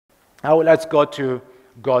Now let's go to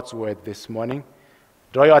God's word this morning.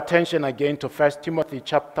 Draw your attention again to 1 Timothy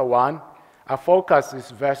chapter 1. Our focus is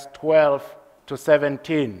verse 12 to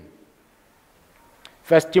 17.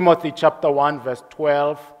 1 Timothy chapter 1, verse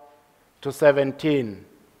 12 to 17.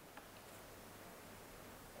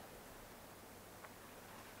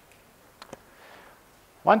 I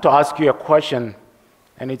want to ask you a question,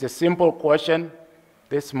 and it's a simple question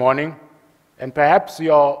this morning, and perhaps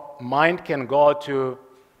your mind can go to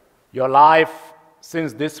your life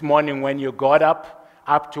since this morning when you got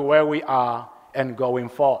up to where we are and going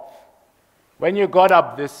forth. When you got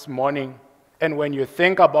up this morning and when you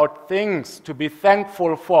think about things to be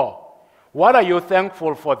thankful for, what are you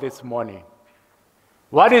thankful for this morning?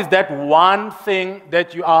 What is that one thing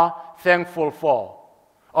that you are thankful for?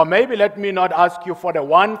 Or maybe let me not ask you for the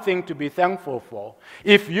one thing to be thankful for.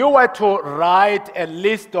 If you were to write a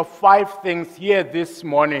list of 5 things here this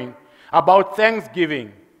morning about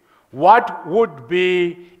Thanksgiving, what would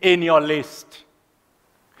be in your list?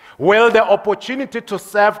 Will the opportunity to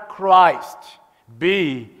serve Christ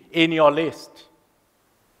be in your list?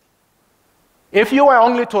 If you were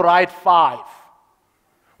only to write 5,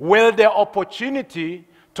 will the opportunity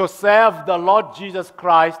to serve the Lord Jesus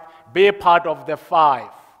Christ be part of the 5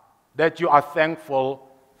 that you are thankful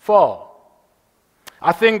for?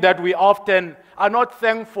 I think that we often are not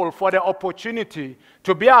thankful for the opportunity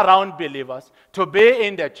to be around believers, to be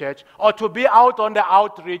in the church, or to be out on the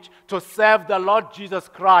outreach to serve the Lord Jesus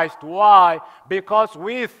Christ. Why? Because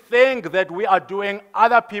we think that we are doing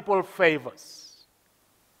other people favors.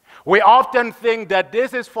 We often think that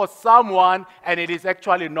this is for someone and it is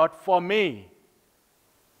actually not for me.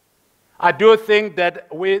 I do think that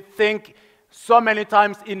we think so many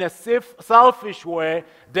times in a selfish way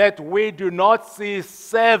that we do not see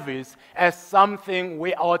service as something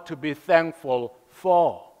we ought to be thankful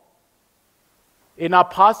for. In our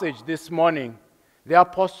passage this morning, the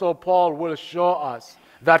Apostle Paul will show us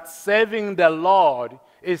that serving the Lord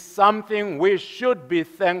is something we should be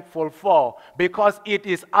thankful for because it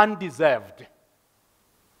is undeserved.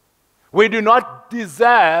 We do not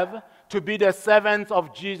deserve to be the servants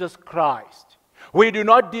of Jesus Christ. We do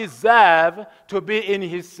not deserve to be in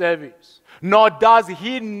His service, nor does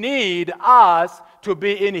He need us to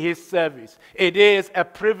be in His service. It is a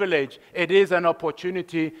privilege, it is an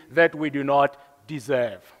opportunity that we do not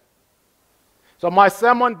deserve. So my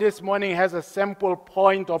sermon this morning has a simple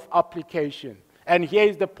point of application. And here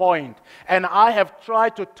is the point. And I have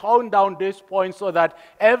tried to tone down this point so that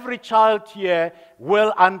every child here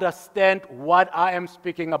will understand what I am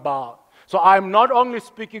speaking about. So I'm not only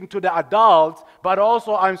speaking to the adults, but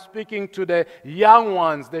also I'm speaking to the young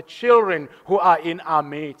ones, the children who are in our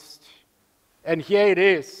midst. And here it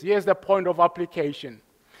is. Here's the point of application.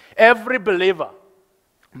 Every believer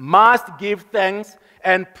must give thanks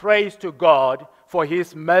and praise to God for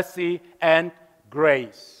His mercy and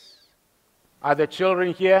grace. Are the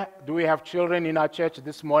children here? Do we have children in our church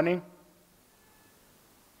this morning?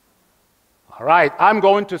 All right, I'm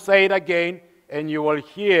going to say it again, and you will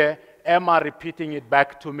hear Emma repeating it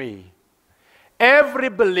back to me. Every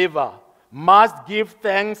believer must give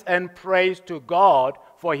thanks and praise to God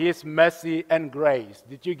for His mercy and grace.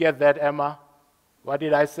 Did you get that, Emma? What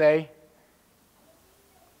did I say?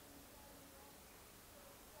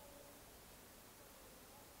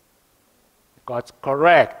 God's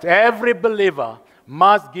correct. Every believer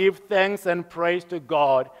must give thanks and praise to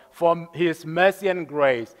God for His mercy and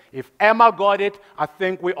grace. If Emma got it, I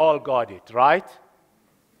think we all got it, right?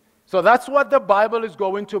 So that's what the Bible is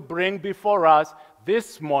going to bring before us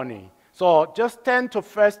this morning. So just turn to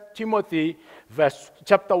 1 Timothy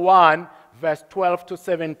chapter 1, verse 12 to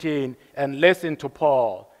 17, and listen to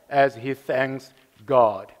Paul as he thanks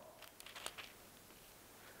God.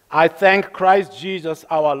 I thank Christ Jesus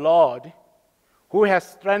our Lord, who has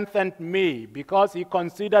strengthened me because He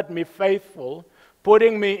considered me faithful,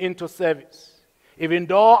 putting me into service. Even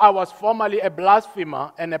though I was formerly a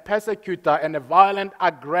blasphemer and a persecutor and a violent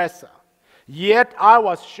aggressor, yet I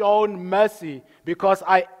was shown mercy because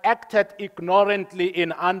I acted ignorantly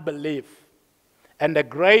in unbelief. And the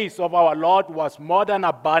grace of our Lord was more than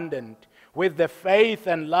abundant with the faith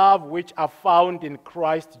and love which are found in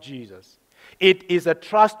Christ Jesus. It is a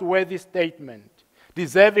trustworthy statement,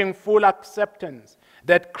 deserving full acceptance,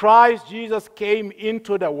 that Christ Jesus came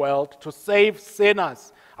into the world to save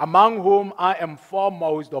sinners, among whom I am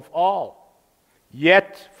foremost of all.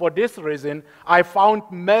 Yet, for this reason, I found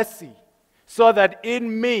mercy, so that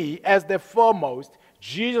in me, as the foremost,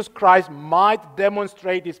 Jesus Christ might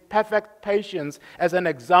demonstrate His perfect patience as an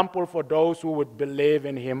example for those who would believe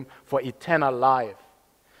in Him for eternal life.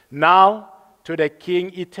 Now, to the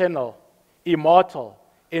King eternal, immortal,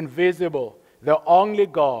 invisible, the only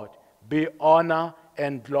God, be honor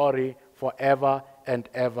and glory forever and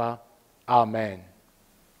ever. Amen.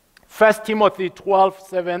 1 Timothy 12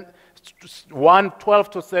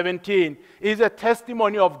 to 17 is a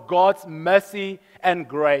testimony of God's mercy and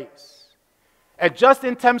grace. And just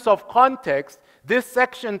in terms of context, this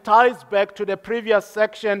section ties back to the previous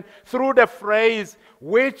section through the phrase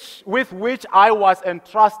with which I was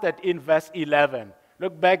entrusted in verse 11.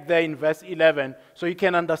 Look back there in verse 11 so you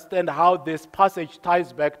can understand how this passage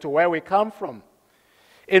ties back to where we come from.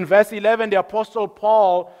 In verse 11, the Apostle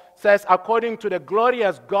Paul says, according to the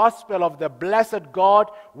glorious gospel of the blessed God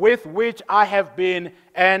with which I have been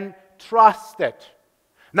entrusted.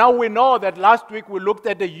 Now we know that last week we looked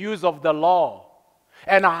at the use of the law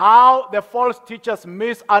and how the false teachers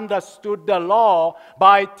misunderstood the law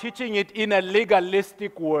by teaching it in a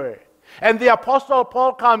legalistic way. And the Apostle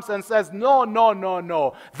Paul comes and says,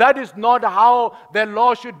 no. That is not how the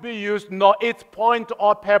law should be used, nor its point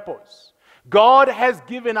or purpose. God has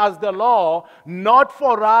given us the law not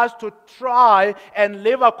for us to try and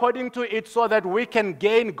live according to it so that we can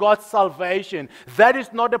gain God's salvation. That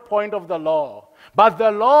is not the point of the law. But the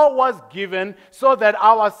law was given so that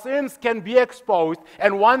our sins can be exposed.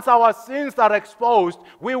 And once our sins are exposed,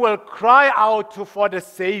 we will cry out for the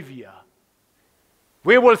Savior.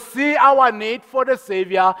 We will see our need for the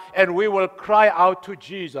Savior and we will cry out to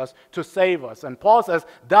Jesus to save us. And Paul says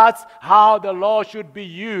that's how the law should be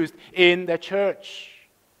used in the church.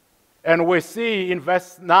 And we see in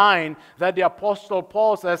verse 9 that the Apostle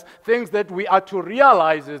Paul says things that we are to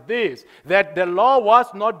realize is this, that the law was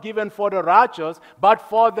not given for the righteous, but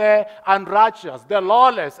for the unrighteous, the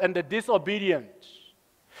lawless and the disobedient.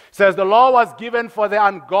 Says the law was given for the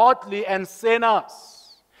ungodly and sinners.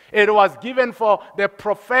 It was given for the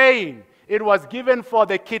profane. It was given for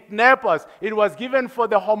the kidnappers. It was given for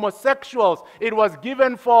the homosexuals. It was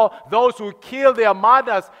given for those who kill their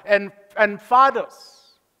mothers and fathers.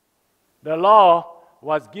 The law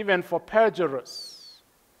was given for perjurers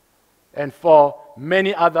and for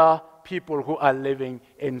many other people who are living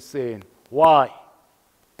in sin. Why?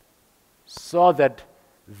 So that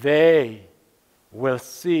they will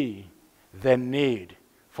see the need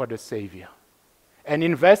for the Savior. And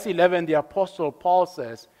in verse 11, the Apostle Paul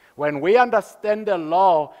says, when we understand the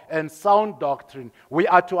law and sound doctrine, we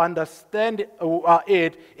are to understand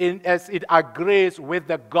it as it agrees with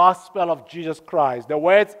the gospel of Jesus Christ. The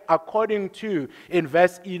words according to in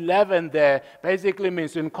verse 11 there basically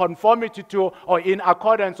means in conformity to or in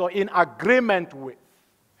accordance or in agreement with.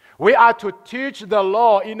 We are to teach the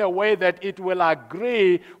law in a way that it will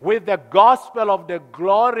agree with the gospel of the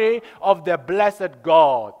glory of the blessed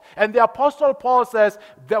God. And the Apostle Paul says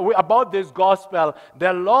that about this gospel,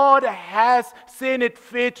 the Lord has seen it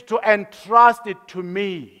fit to entrust it to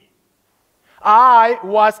me. I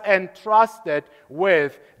was entrusted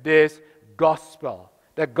with this gospel,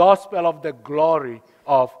 the gospel of the glory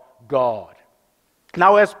of God.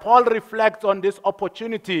 Now, as Paul reflects on this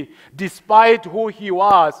opportunity, despite who he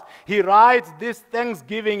was, he writes this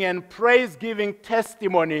thanksgiving and praise-giving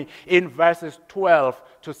testimony in verses 12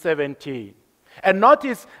 to 17. And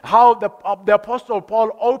notice how the Apostle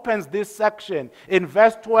Paul opens this section in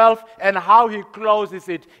verse 12 and how he closes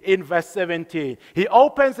it in verse 17. He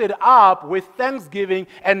opens it up with thanksgiving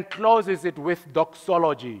and closes it with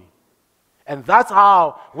doxology. And that's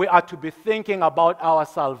how we are to be thinking about our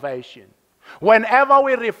salvation. Whenever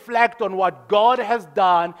we reflect on what God has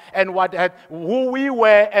done and who we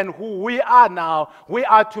were and who we are now, we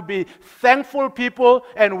are to be thankful people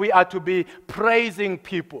and we are to be praising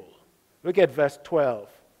people. Look at verse 12.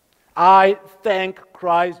 I thank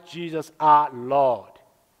Christ Jesus our Lord.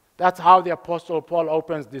 That's how the Apostle Paul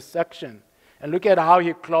opens this section. And look at how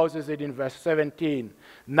he closes it in verse 17.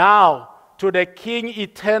 Now to the King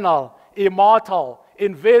eternal, immortal,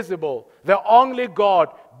 invisible, the only God,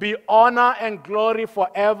 be honor and glory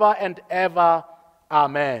forever and ever.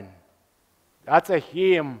 Amen. That's a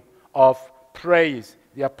hymn of praise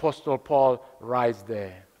the Apostle Paul writes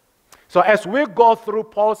there. So as we go through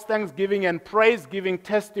Paul's thanksgiving and praise-giving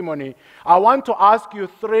testimony, I want to ask you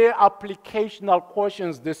 3 applicational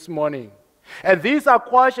questions this morning. And these are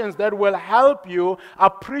questions that will help you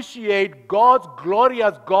appreciate God's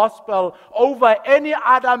glorious gospel over any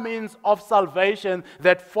other means of salvation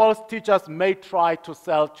that false teachers may try to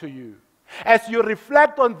sell to you. As you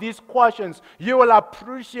reflect on these questions, you will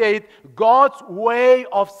appreciate God's way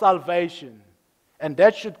of salvation. And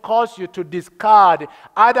that should cause you to discard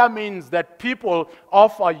other means that people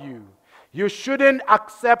offer you. You shouldn't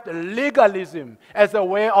accept legalism as a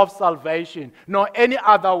way of salvation, nor any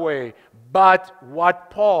other way, but what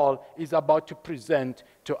Paul is about to present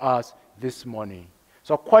to us this morning.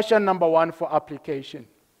 So question number 1 for application.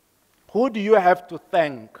 Who do you have to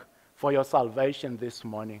thank for your salvation this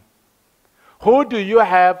morning? Who do you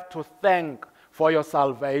have to thank for your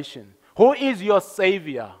salvation? Who is your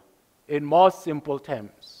Savior in more simple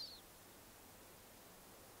terms?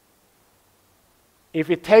 If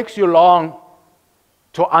it takes you long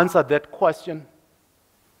to answer that question,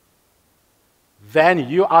 then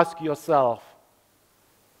you ask yourself,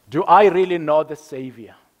 do I really know the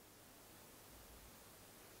Savior?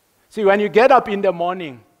 See, when you get up in the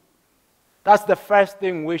morning, that's the first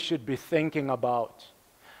thing we should be thinking about.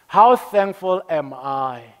 How thankful am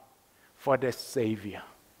I for the Savior,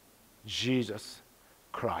 Jesus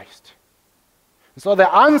Christ? So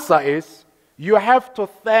the answer is, you have to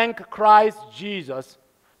thank Christ Jesus,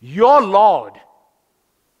 your Lord.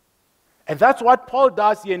 And that's what Paul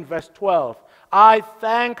does here in verse 12. I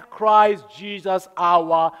thank Christ Jesus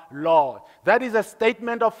our Lord. That is a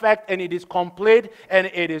statement of fact, and it is complete, and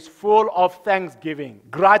it is full of thanksgiving,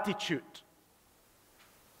 gratitude.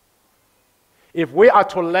 If we are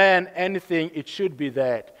to learn anything, it should be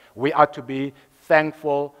that we are to be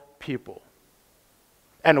thankful people.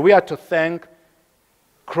 And we are to thank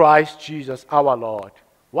Christ Jesus our Lord.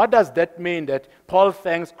 What does that mean, that Paul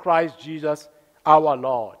thanks Christ Jesus our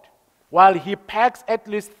Lord? Well, he packs at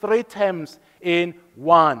least 3 terms in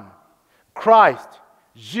one. Christ,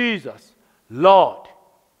 Jesus, Lord.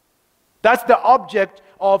 That's the object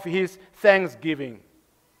of his thanksgiving.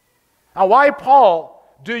 And why, Paul,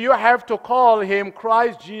 do you have to call him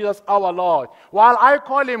Christ Jesus our Lord? While I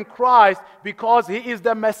call him Christ because he is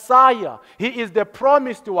the Messiah. He is the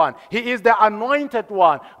promised one. He is the anointed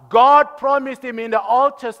one. God promised him in the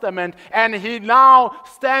Old Testament, and he now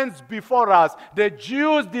stands before us. The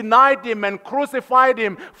Jews denied him and crucified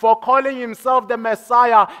him for calling himself the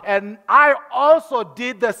Messiah, and I also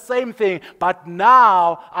did the same thing. But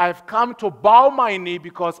now I've come to bow my knee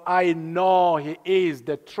because I know he is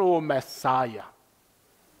the true Messiah.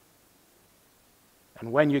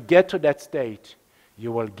 And when you get to that state,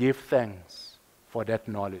 you will give thanks for that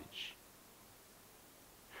knowledge.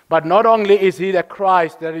 But not only is he the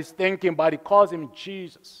Christ that is thinking, but he calls him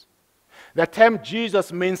Jesus. The term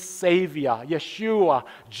Jesus means Savior. Yeshua,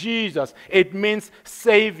 Jesus, it means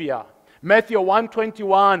Savior. Matthew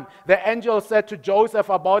 1:21, the angel said to Joseph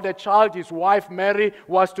about the child his wife Mary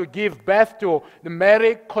was to give birth to.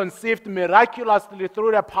 Mary conceived miraculously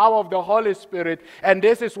through the power of the Holy Spirit. And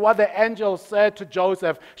this is what the angel said to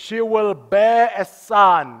Joseph. She will bear a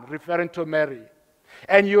son, referring to Mary.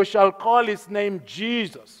 And you shall call his name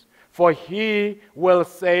Jesus, for he will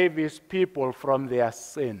save his people from their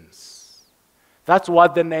sins. That's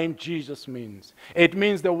what the name Jesus means. It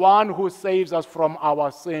means the one who saves us from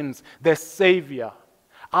our sins, the Savior.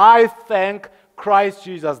 I thank Christ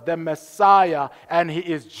Jesus, the Messiah, and he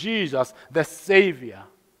is Jesus, the Savior.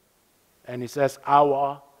 And he says,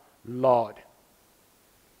 our Lord.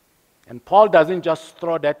 And Paul doesn't just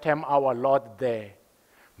throw that term, our Lord, there.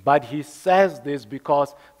 But he says this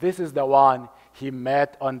because this is the one he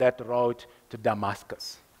met on that road to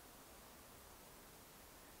Damascus.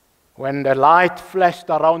 When the light flashed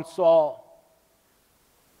around Saul,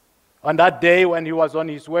 on that day when he was on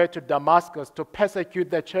his way to Damascus to persecute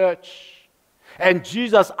the church, and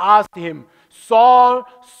Jesus asked him, Saul,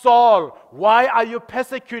 Saul, why are you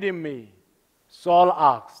persecuting me? Saul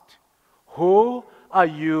asked, who are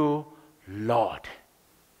you, Lord?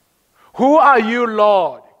 Who are you,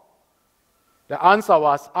 Lord? The answer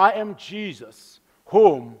was, I am Jesus,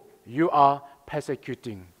 whom you are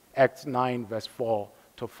persecuting. Acts 9, verse 4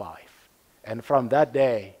 to 5. And from that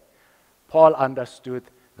day, Paul understood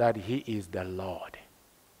that he is the Lord.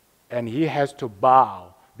 And he has to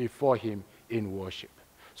bow before him in worship.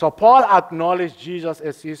 So Paul acknowledged Jesus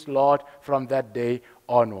as his Lord from that day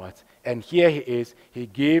onwards. And here he is. He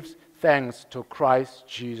gives thanks to Christ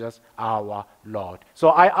Jesus our Lord. So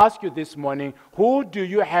I ask you this morning, who do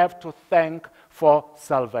you have to thank for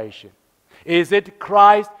salvation? Is it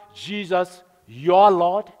Christ Jesus your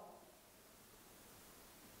Lord?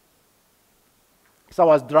 So I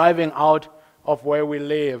was driving out of where we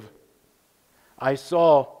live. I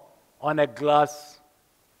saw on a glass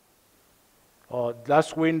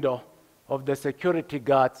window of the security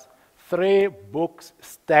guards 3 books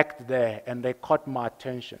stacked there, and they caught my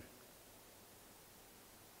attention.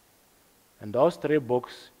 And those 3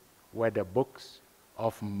 books were the books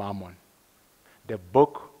of Mammon. The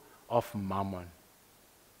book of Mammon.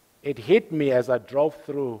 It hit me as I drove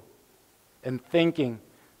through and thinking,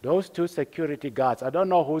 those 2 security guards, I don't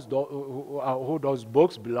know who those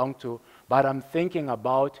books belong to, but I'm thinking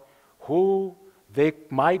about who they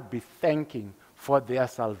might be thanking for their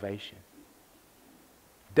salvation.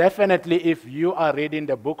 Definitely, if you are reading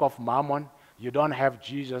the book of Mormon, you don't have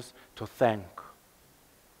Jesus to thank.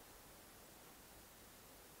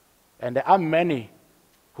 And there are many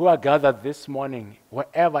who are gathered this morning,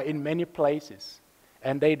 wherever, in many places,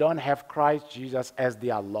 and they don't have Christ Jesus as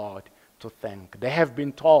their Lord to thank. They have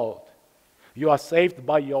been told, you are saved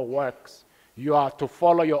by your works. You are to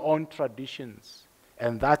follow your own traditions.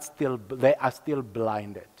 And they are still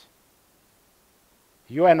blinded.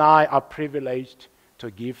 You and I are privileged to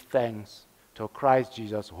give thanks to Christ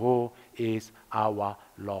Jesus, who is our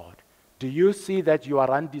Lord. Do you see that you are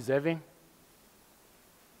undeserving?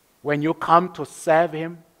 When you come to serve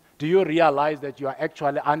Him, do you realize that you are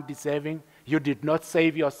actually undeserving? You did not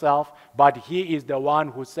save yourself, but He is the one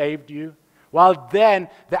who saved you. Well, then,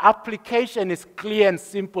 the application is clear and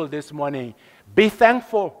simple this morning. Be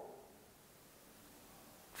thankful.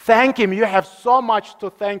 Thank Him. You have so much to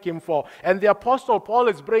thank Him for. And the Apostle Paul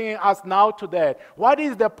is bringing us now to that. What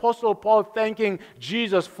is the Apostle Paul thanking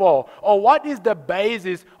Jesus for? Or what is the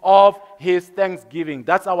basis of his thanksgiving?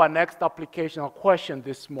 That's our next application or question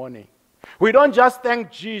this morning. We don't just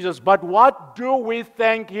thank Jesus, but what do we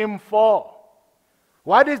thank Him for?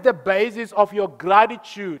 What is the basis of your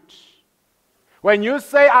gratitude? When you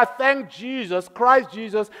say, I thank Jesus, Christ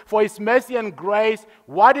Jesus, for His mercy and grace,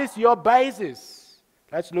 what is your basis?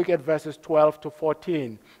 Let's look at verses 12 to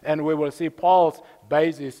 14, and we will see Paul's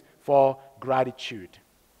basis for gratitude.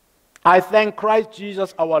 I thank Christ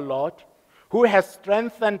Jesus our Lord, who has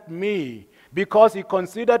strengthened me because He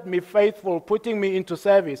considered me faithful, putting me into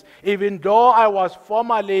service, even though I was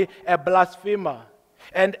formerly a blasphemer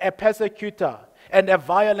and a persecutor and a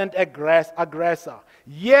violent aggressor.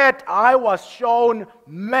 Yet I was shown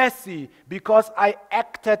mercy because I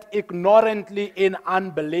acted ignorantly in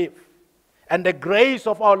unbelief. And the grace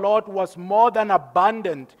of our Lord was more than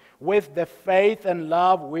abundant with the faith and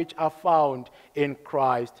love which are found in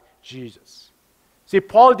Christ Jesus. See,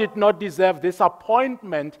 Paul did not deserve this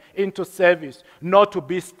appointment into service, nor to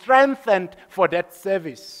be strengthened for that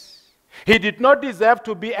service. He did not deserve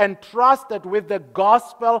to be entrusted with the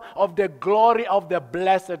gospel of the glory of the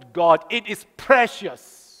blessed God. It is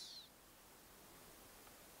precious.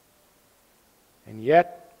 And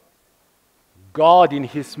yet, God in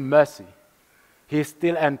His mercy, He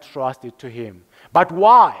still entrusted to him. But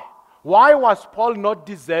why? Why was Paul not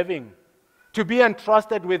deserving to be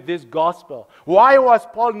entrusted with this gospel? Why was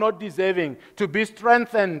Paul not deserving to be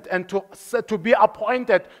strengthened and to be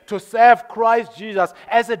appointed to serve Christ Jesus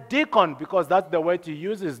as a deacon? Because that's the word he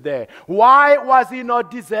uses there. Why was he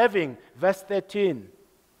not deserving? Verse 13.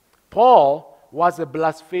 Paul was a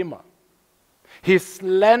blasphemer. He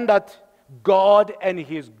slandered God and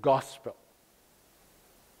His gospel.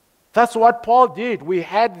 That's what Paul did. We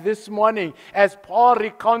had this morning as Paul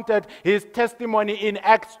recounted his testimony in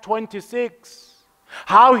Acts 26.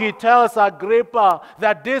 How he tells Agrippa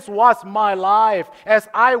that this was my life as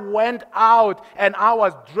I went out and I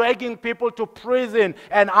was dragging people to prison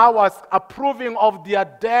and I was approving of their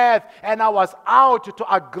death and I was out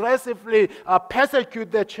to aggressively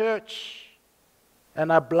persecute the church.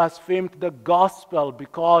 And I blasphemed the gospel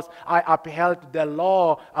because I upheld the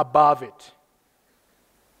law above it.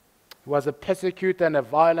 He was a persecutor and a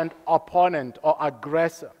violent opponent or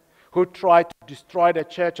aggressor who tried to destroy the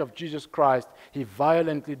church of Jesus Christ. He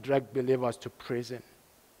violently dragged believers to prison.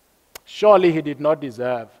 Surely he did not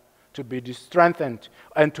deserve to be strengthened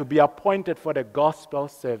and to be appointed for the gospel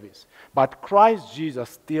service. But Christ Jesus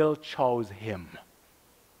still chose him.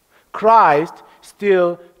 Christ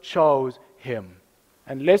still chose him.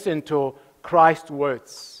 And listen to Christ's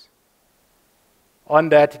words on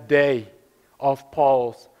that day of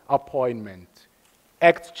Paul's appointment.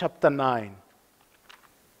 Acts chapter 9,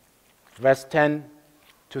 verse 10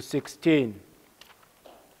 to 16.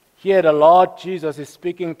 Here the Lord Jesus is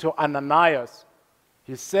speaking to Ananias.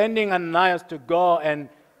 He's sending Ananias to go and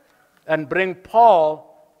bring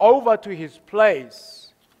Paul over to his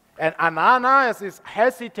place. And Ananias is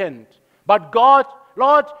hesitant. But God,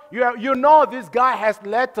 Lord, you know this guy has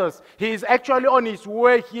letters. He is actually on his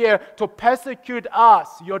way here to persecute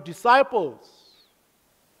us, your disciples.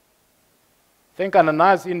 I think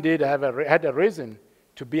Ananias indeed had a reason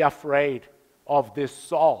to be afraid of this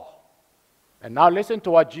Saul. And now listen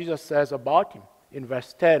to what Jesus says about him in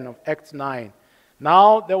verse 10 of Acts 9.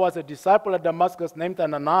 Now there was a disciple at Damascus named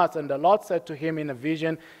Ananias, and the Lord said to him in a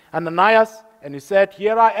vision, Ananias, and he said,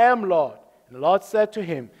 Here I am, Lord. And the Lord said to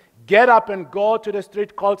him, Get up and go to the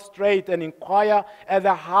street called Straight and inquire at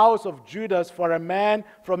the house of Judas for a man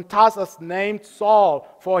from Tarsus named Saul,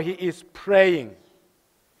 for he is praying.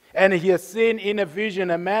 And he has seen in a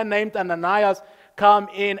vision a man named Ananias come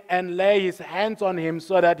in and lay his hands on him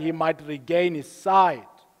so that he might regain his sight.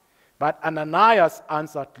 But Ananias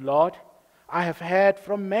answered, Lord, I have heard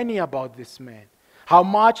from many about this man, how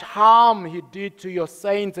much harm he did to your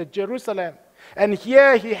saints at Jerusalem. And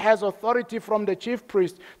here he has authority from the chief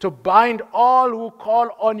priest to bind all who call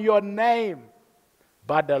on your name.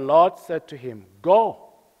 But the Lord said to him, Go,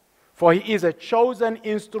 for he is a chosen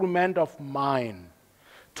instrument of mine,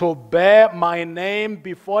 to bear my name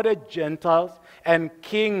before the Gentiles and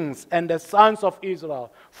kings and the sons of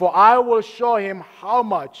Israel. For I will show him how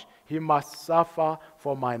much he must suffer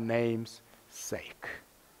for my name's sake.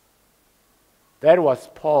 That was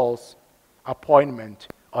Paul's appointment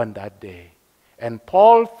on that day. And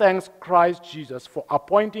Paul thanks Christ Jesus for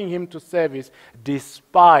appointing him to service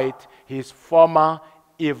despite his former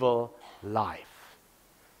evil life.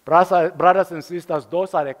 Brothers and sisters,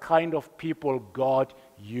 those are the kind of people God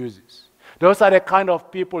uses. Those are the kind of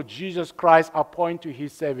people Jesus Christ appoints to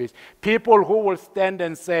his service. People who will stand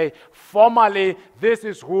and say, formerly, this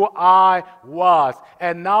is who I was.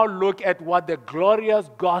 And now look at what the glorious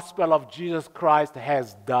gospel of Jesus Christ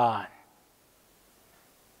has done.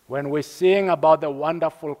 When we sing about the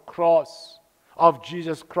wonderful cross of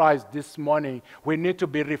Jesus Christ this morning, we need to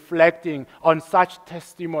be reflecting on such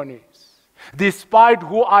testimonies. Despite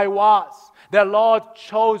who I was, the Lord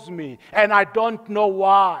chose me, and I don't know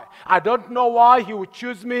why. I don't know why he would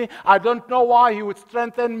choose me. I don't know why he would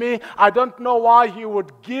strengthen me. I don't know why he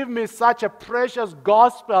would give me such a precious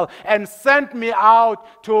gospel and send me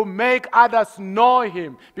out to make others know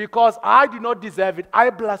him, because I did not deserve it. I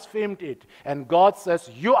blasphemed it. And God says,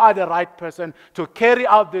 you are the right person to carry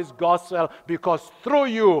out this gospel, because through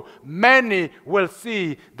you, many will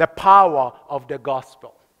see the power of the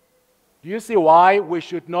gospel. Do you see why we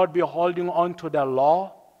should not be holding on to the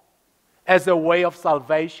law as a way of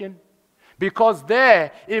salvation? Because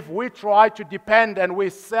there, if we try to depend and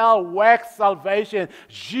we sell work salvation,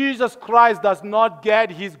 Jesus Christ does not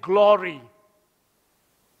get his glory.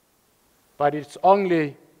 But it's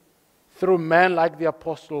only through men like the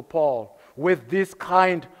Apostle Paul with this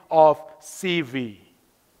kind of CV.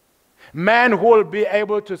 Men who will be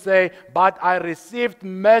able to say, but I received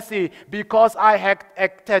mercy because I had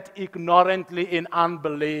acted ignorantly in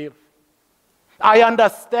unbelief. I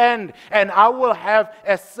understand, and I will have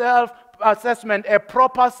a self-assessment, a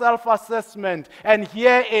proper self-assessment. And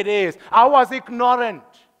here it is. I was ignorant.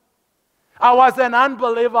 I was an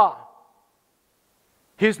unbeliever.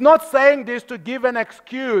 He's not saying this to give an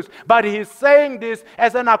excuse, but he's saying this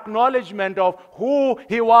as an acknowledgement of who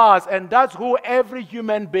he was, and that's who every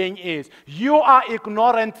human being is. You are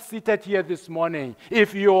ignorant seated here this morning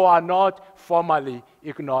if you are not formally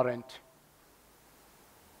ignorant.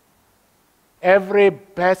 Every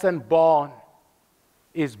person born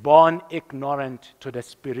is born ignorant to the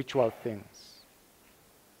spiritual things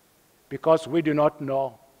because we do not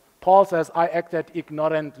know. Paul says, I acted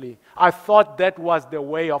ignorantly. I thought that was the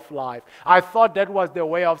way of life. I thought that was the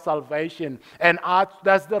way of salvation. And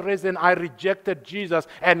that's the reason I rejected Jesus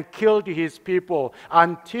and killed his people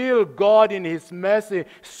until God in his mercy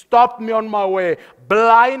stopped me on my way,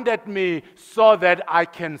 blinded me so that I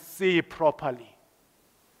can see properly.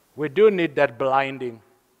 We do need that blinding.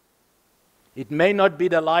 It may not be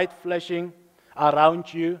the light flashing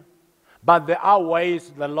around you, but there are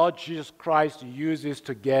ways the Lord Jesus Christ uses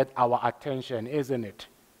to get our attention, isn't it?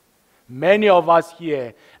 Many of us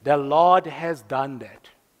here, the Lord has done that.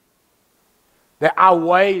 There are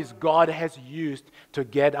ways God has used to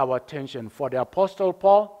get our attention. For the Apostle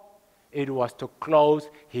Paul, it was to close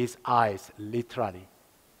his eyes, literally.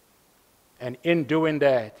 And in doing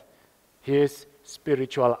that, his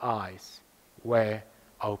spiritual eyes were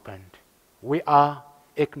opened. We are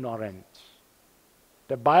ignorant.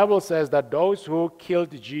 The Bible says that those who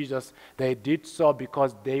killed Jesus, they did so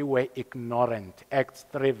because they were ignorant. Acts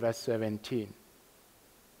 3 verse 17.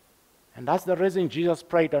 And that's the reason Jesus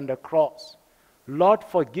prayed on the cross. Lord,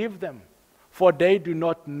 forgive them, for they do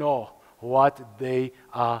not know what they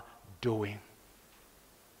are doing.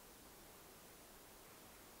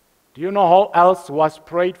 Do you know who else was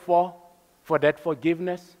prayed for that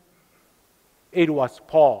forgiveness? It was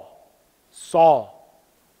Paul, Saul,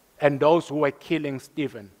 and those who were killing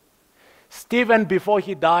Stephen. Stephen, before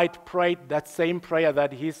he died, prayed that same prayer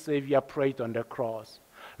that his Savior prayed on the cross.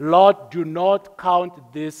 Lord, do not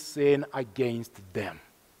count this sin against them.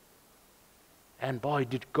 And boy,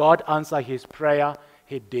 did God answer his prayer.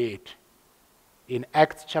 He did. In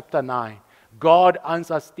Acts chapter 9, God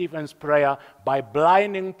answers Stephen's prayer by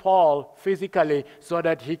blinding Paul physically so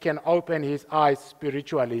that he can open his eyes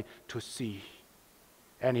spiritually to see.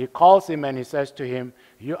 And he calls him and he says to him,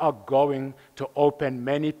 you are going to open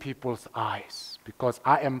many people's eyes. because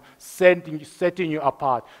I am setting you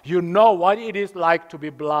apart. You know what it is like to be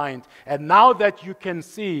blind. And now that you can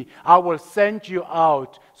see, I will send you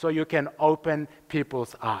out so you can open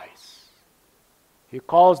people's eyes. He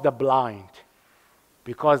calls the blind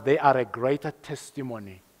because they are a greater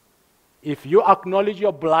testimony. If you acknowledge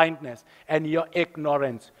your blindness and your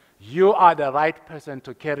ignorance, you are the right person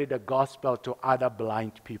to carry the gospel to other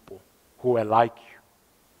blind people who are like you.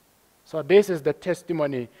 So this is the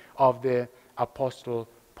testimony of the Apostle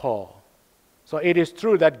Paul. So it is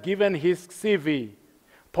true that given his CV,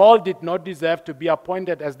 Paul did not deserve to be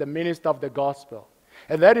appointed as the minister of the gospel.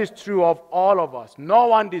 And that is true of all of us. No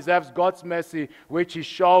one deserves God's mercy, which he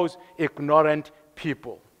shows ignorant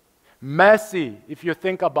people. Mercy, if you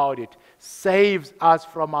think about it, saves us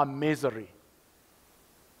from our misery.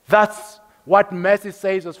 That's what mercy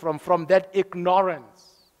saves us from that ignorance.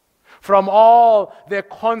 From all the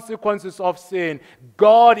consequences of sin,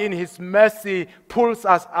 God in his mercy pulls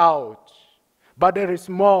us out. But there is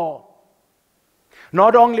more.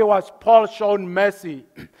 Not only was Paul shown mercy,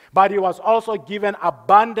 but he was also given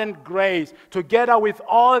abundant grace together with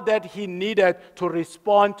all that he needed to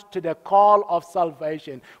respond to the call of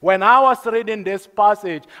salvation. When I was reading this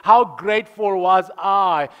passage, how grateful was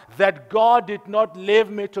I that God did not leave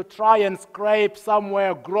me to try and scrape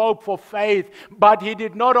somewhere, grope for faith, but he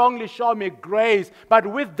did not only show me grace, but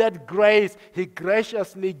with that grace, he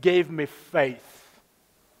graciously gave me faith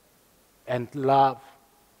and love.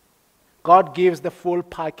 God gives the full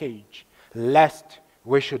package, lest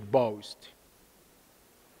we should boast.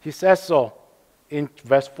 He says so in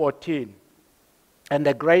verse 14. And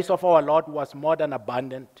the grace of our Lord was more than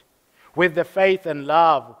abundant, with the faith and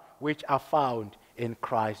love which are found in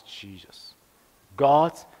Christ Jesus.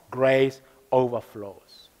 God's grace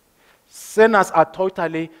overflows. Sinners are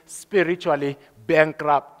totally spiritually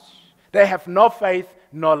bankrupt. They have no faith,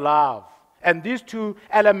 no love. And these two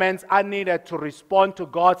elements are needed to respond to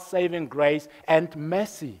God's saving grace and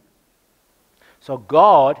mercy. So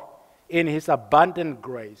God, in his abundant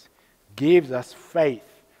grace, gives us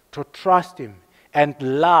faith to trust him and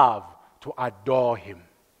love to adore him.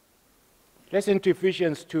 Listen to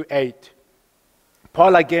Ephesians 2:8.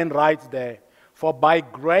 Paul again writes there, "For by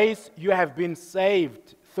grace you have been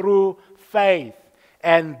saved through faith,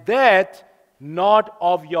 and that not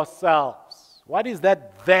of yourselves." What is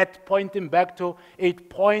that pointing back to? It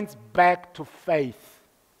points back to faith.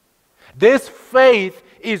 This faith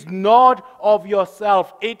is not of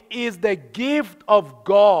yourself. It is the gift of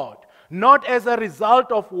God, not as a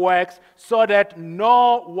result of works, so that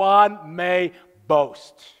no one may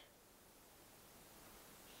boast.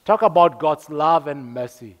 Talk about God's love and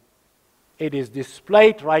mercy. It is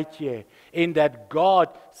displayed right here in that God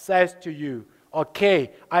says to you, okay,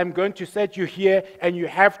 I'm going to set you here and you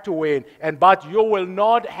have to win. But you will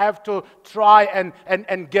not have to try and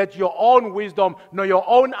get your own wisdom, nor your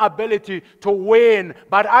own ability to win.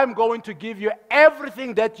 But I'm going to give you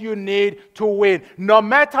everything that you need to win. No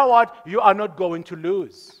matter what, you are not going to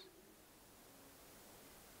lose.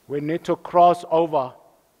 We need to cross over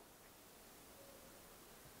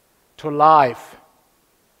to life.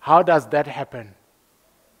 How does that happen?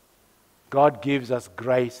 God gives us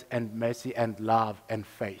grace and mercy and love and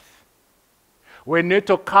faith. We need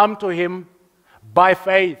to come to him by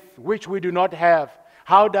faith, which we do not have.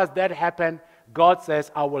 How does that happen? God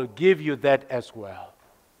says, I will give you that as well,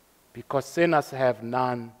 because sinners have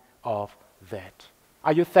none of that.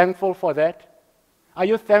 Are you thankful for that? Are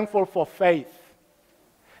you thankful for faith?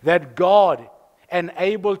 That God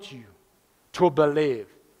enabled you to believe.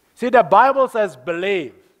 See, the Bible says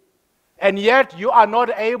believe, and yet you are not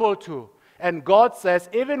able to. And God says,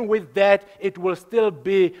 even with that, it will still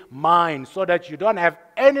be mine, so that you don't have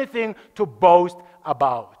anything to boast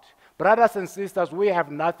about. Brothers and sisters, we have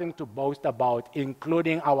nothing to boast about,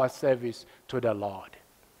 including our service to the Lord.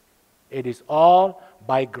 It is all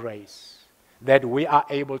by grace that we are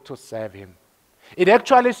able to serve him. It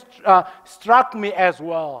actually struck me as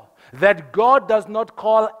well that God does not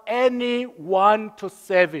call anyone to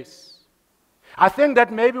service. I think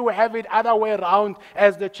that maybe we have it other way around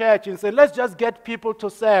as the church and say, let's just get people to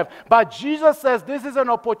serve. But Jesus says this is an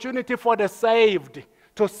opportunity for the saved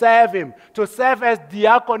to serve him, to serve as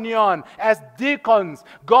diakonion, as deacons.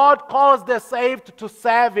 God calls the saved to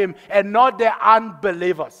serve him and not the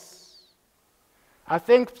unbelievers. I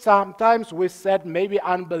think sometimes we set maybe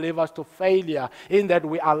unbelievers to failure in that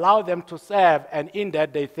we allow them to serve, and in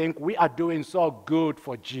that they think we are doing so good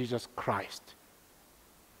for Jesus Christ.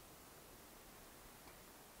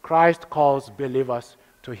 Christ calls believers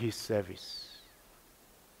to his service.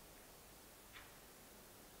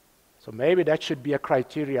 So maybe that should be a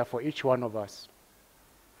criteria for each one of us.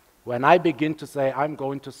 When I begin to say, I'm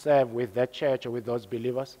going to serve with that church or with those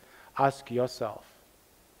believers, ask yourself,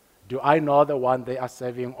 do I know the one they are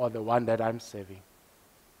serving or the one that I'm serving?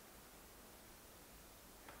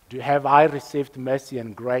 Have I received mercy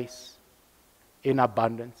and grace in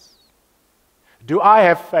abundance? Do I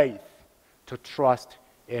have faith to trust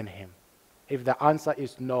in him? If the answer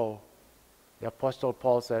is no, the Apostle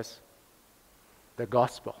Paul says, the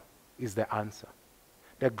gospel is the answer.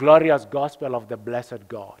 The glorious gospel of the blessed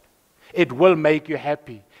God. It will make you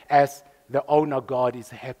happy as the owner God is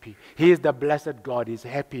happy. He is the blessed God, is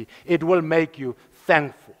happy. It will make you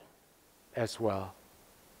thankful as well.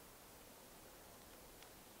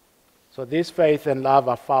 So this faith and love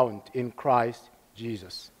are found in Christ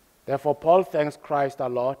Jesus. Therefore, Paul thanks Christ our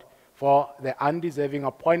Lord for the undeserving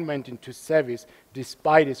appointment into service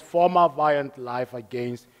despite his former violent life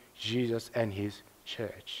against Jesus and his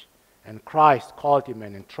church. And Christ called him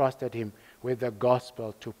and entrusted him with the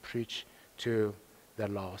gospel to preach to the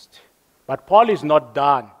lost. But Paul is not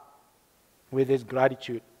done with his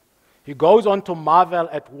gratitude. He goes on to marvel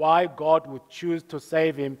at why God would choose to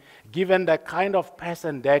save him, given the kind of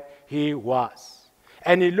person that he was.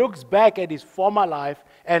 And he looks back at his former life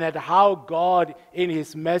and at how God, in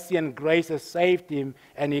his mercy and grace, has saved him,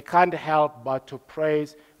 and he can't help but to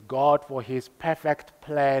praise God for his perfect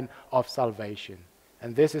plan of salvation.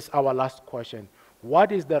 And this is our last question.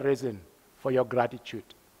 What is the reason for your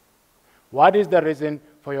gratitude? What is the reason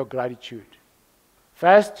for your gratitude?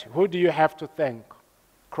 First, who do you have to thank?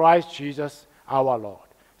 Christ Jesus, our Lord.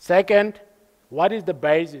 Second, what is the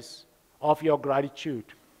basis of your gratitude?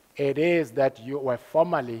 It is that you were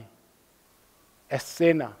formerly a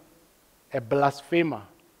sinner, a blasphemer,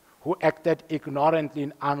 who acted ignorantly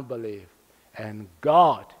in unbelief. And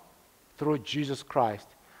God, through Jesus Christ,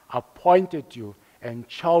 appointed you and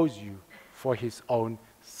chose you for his own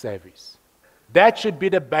service. That should be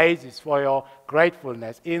the basis for your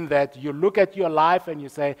gratefulness, in that you look at your life and you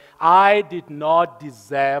say, I did not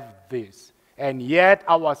deserve this, and yet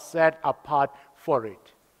I was set apart for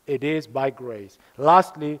it. It is by grace.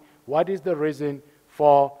 Lastly, what is the reason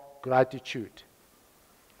for gratitude?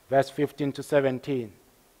 Verse 15 to 17.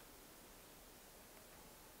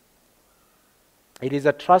 It is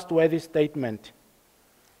a trustworthy statement,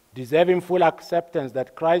 deserving full acceptance,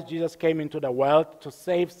 that Christ Jesus came into the world to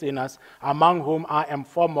save sinners, among whom I am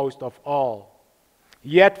foremost of all.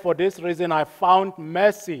 Yet for this reason I found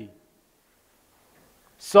mercy,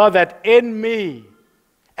 so that in me,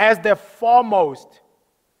 as the foremost,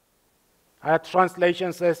 our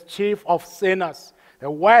translation says chief of sinners,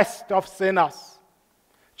 the worst of sinners,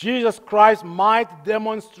 Jesus Christ might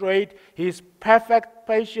demonstrate his perfect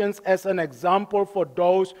patience as an example for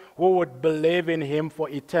those who would believe in him for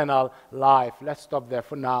eternal life. Let's stop there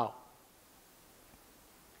for now.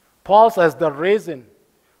 Paul says the reason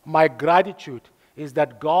my gratitude is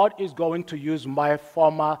that God is going to use my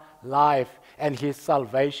former life and his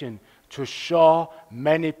salvation to show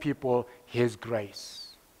many people his grace.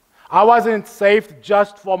 I wasn't saved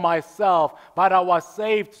just for myself, but I was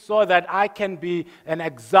saved so that I can be an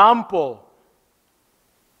example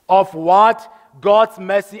of what God's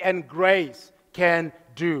mercy and grace can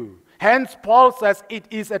do. Hence, Paul says it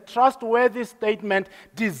is a trustworthy statement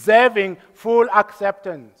deserving full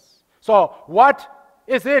acceptance. So, what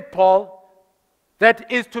is it, Paul, that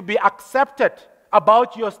is to be accepted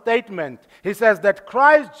about your statement? He says that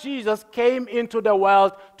Christ Jesus came into the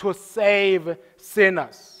world to save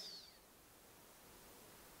sinners.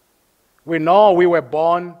 We know we were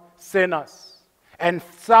born sinners. And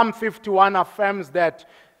Psalm 51 affirms that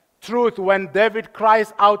truth when David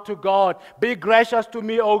cries out to God, be gracious to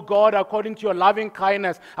me, O God, according to your loving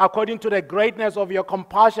kindness, according to the greatness of your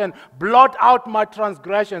compassion. Blot out my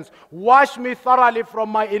transgressions. Wash me thoroughly from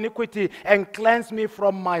my iniquity and cleanse me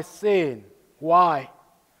from my sin. Why?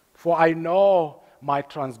 For I know my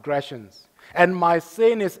transgressions, and my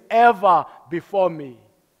sin is ever before me.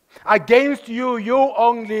 Against you, you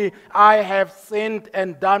only, I have sinned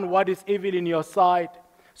and done what is evil in your sight,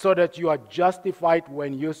 so that you are justified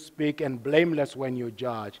when you speak and blameless when you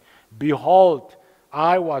judge. Behold,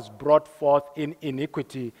 I was brought forth in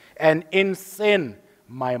iniquity, and in sin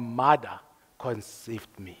my mother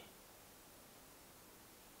conceived me.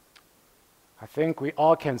 I think we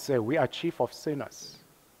all can say we are chief of sinners.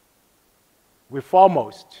 We're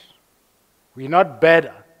foremost. We're not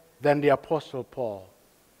better than the Apostle Paul.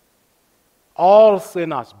 All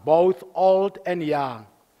sinners, both old and young,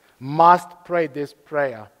 must pray this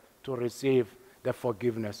prayer to receive the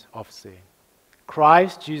forgiveness of sin.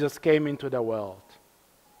 Christ Jesus came into the world,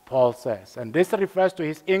 Paul says, and this refers to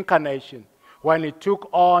his incarnation, when he took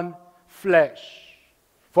on flesh.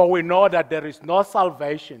 For we know that there is no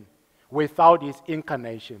salvation without his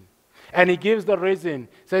incarnation. And he gives the reason.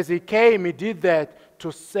 Says he came, he did that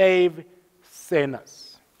to save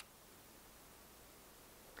sinners.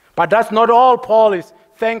 But that's not all Paul is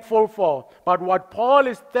thankful for. But what Paul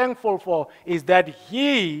is thankful for is that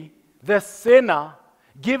he, the sinner,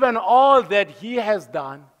 given all that he has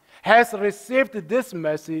done, has received this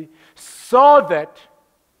mercy so that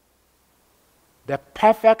the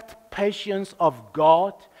perfect patience of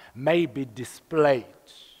God may be displayed.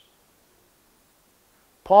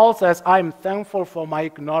 Paul says, I'm thankful for my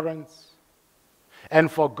ignorance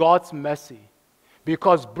and for God's mercy,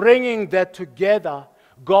 because bringing that together,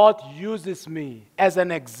 God uses me as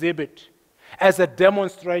an exhibit, as a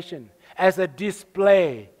demonstration, as a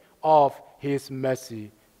display of his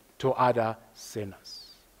mercy to other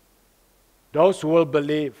sinners. Those who will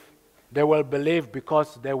believe, they will believe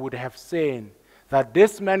because they would have seen that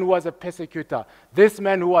this man who was a persecutor, this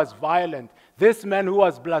man who was violent, this man who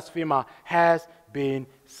was blasphemer has been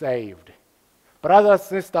saved. Brothers and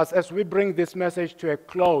sisters, as we bring this message to a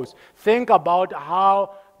close, think about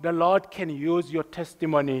how the Lord can use your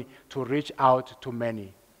testimony to reach out to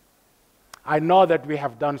many. I know that we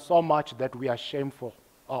have done so much that we are shameful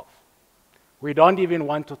of. We don't even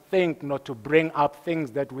want to think nor to bring up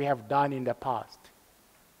things that we have done in the past.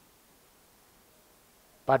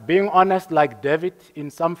 But being honest like David in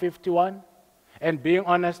Psalm 51, and being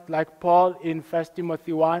honest like Paul in 1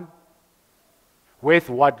 Timothy 1, with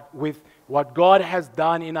what God has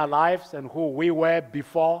done in our lives and who we were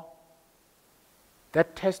before,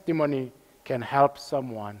 that testimony can help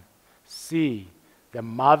someone see the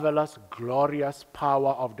marvelous, glorious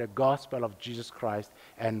power of the gospel of Jesus Christ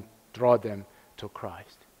and draw them to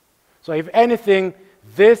Christ. So if anything,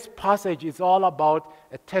 this passage is all about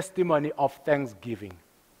a testimony of thanksgiving.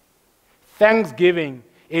 Thanksgiving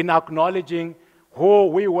in acknowledging who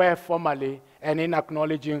we were formerly and in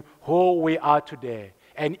acknowledging who we are today.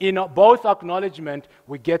 And in both acknowledgement,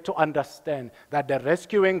 we get to understand that the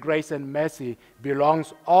rescuing grace and mercy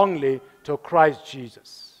belongs only to Christ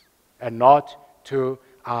Jesus and not to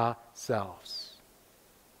ourselves.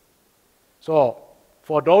 So,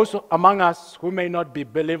 for those among us who may not be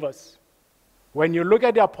believers, when you look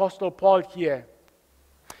at the Apostle Paul here,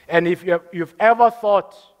 and if you've ever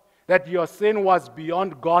thought that your sin was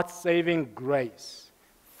beyond God's saving grace,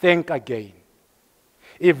 think again.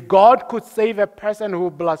 If God could save a person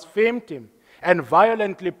who blasphemed him and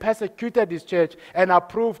violently persecuted his church and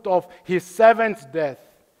approved of his servant's death,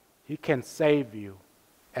 he can save you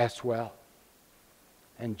as well.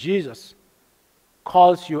 And Jesus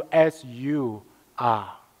calls you as you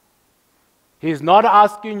are. He's not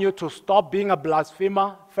asking you to stop being a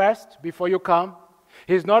blasphemer first before you come.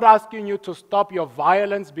 He's not asking you to stop your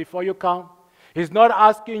violence before you come. He's not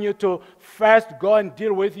asking you to first go and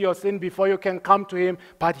deal with your sin before you can come to him,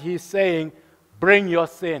 but he's saying, bring your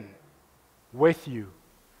sin with you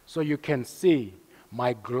so you can see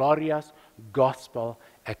my glorious gospel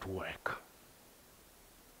at work.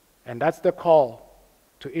 And that's the call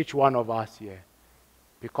to each one of us here,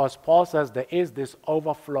 because Paul says there is this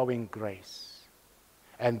overflowing grace,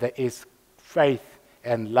 and there is faith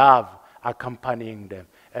and love accompanying them,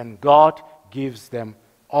 and God gives them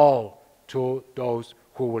all to those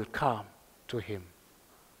who will come to him.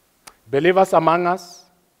 Believers among us,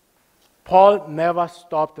 Paul never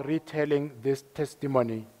stopped retelling this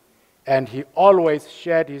testimony, and he always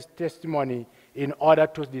shared his testimony in order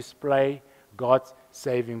to display God's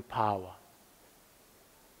saving power.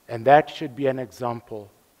 And that should be an example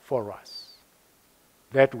for us,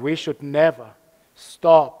 that we should never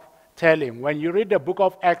stop telling. When you read the book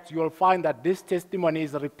of Acts, you'll find that this testimony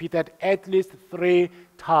is repeated at least 3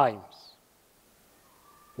 times.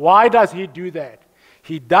 Why does he do that?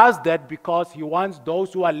 He does that because he wants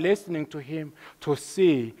those who are listening to him to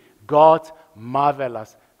see God's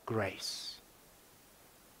marvelous grace.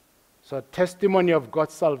 So testimony of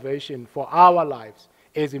God's salvation for our lives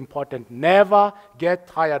is important. Never get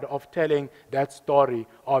tired of telling that story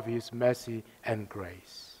of his mercy and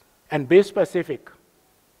grace. And be specific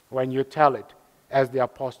when you tell it, as the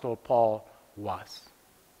Apostle Paul was.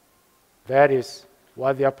 That is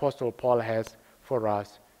what the Apostle Paul has for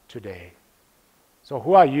us today. So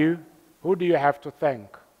who are you? Who do you have to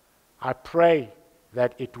thank? I pray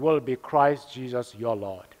that it will be Christ Jesus your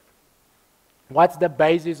Lord. What's the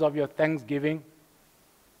basis of your thanksgiving?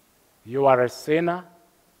 You are a sinner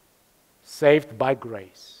saved by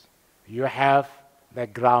grace. You have the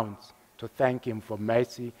grounds to thank him for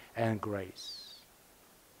mercy and grace.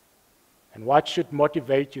 And what should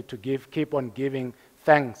motivate you to keep on giving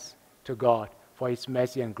thanks to God for his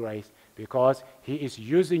mercy and grace? Because he is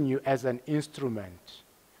using you as an instrument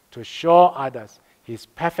to show others His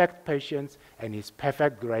perfect patience, and His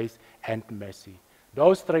perfect grace and mercy.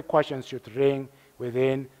 Those three questions should ring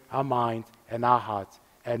within our minds and our hearts.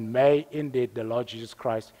 And may indeed the Lord Jesus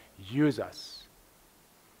Christ use us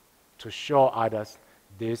to show others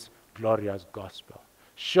this glorious gospel.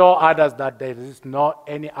 Show others that there is no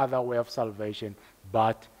any other way of salvation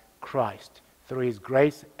but Christ. Through His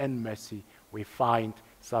grace and mercy, we find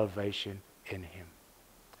salvation in Him.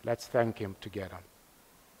 Let's thank Him together.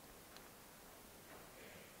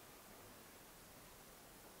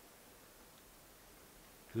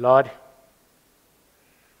 Lord,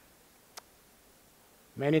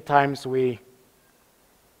 many times we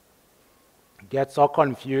get so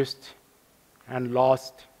confused and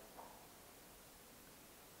lost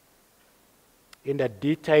in the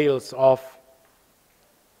details of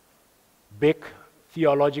big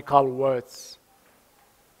theological words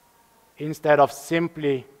instead of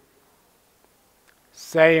simply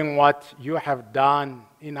saying what you have done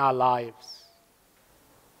in our lives.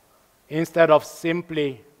 Instead of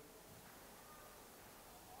simply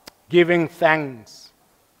giving thanks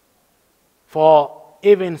for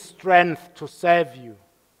even strength to serve you,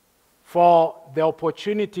 for the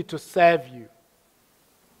opportunity to serve you.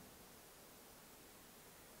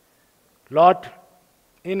 Lord,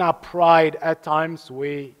 in our pride at times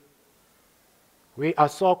we are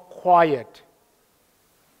so quiet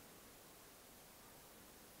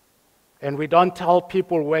and we don't tell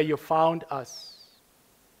people where you found us.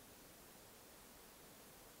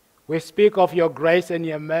 We speak of your grace and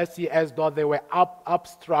your mercy as though they were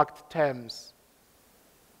abstract terms,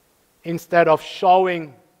 instead of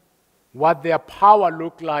showing what their power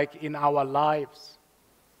looked like in our lives.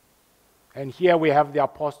 And here we have the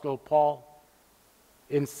Apostle Paul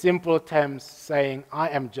in simple terms saying, I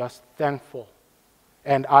am just thankful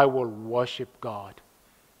and I will worship God.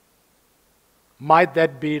 Might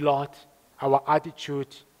that be, Lord, our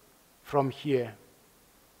attitude from here,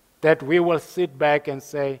 that we will sit back and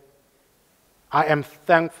say, I am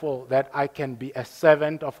thankful that I can be a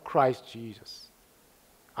servant of Christ Jesus.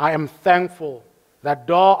 I am thankful that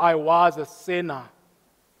though I was a sinner,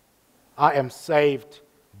 I am saved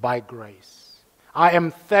by grace. I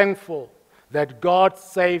am thankful that God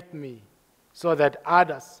saved me so that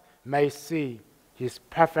others may see His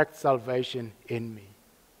perfect salvation in me.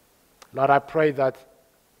 Lord, I pray that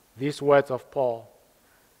these words of Paul,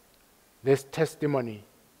 this testimony,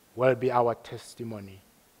 will be our testimony.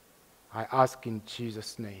 I ask in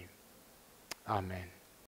Jesus' name. Amen.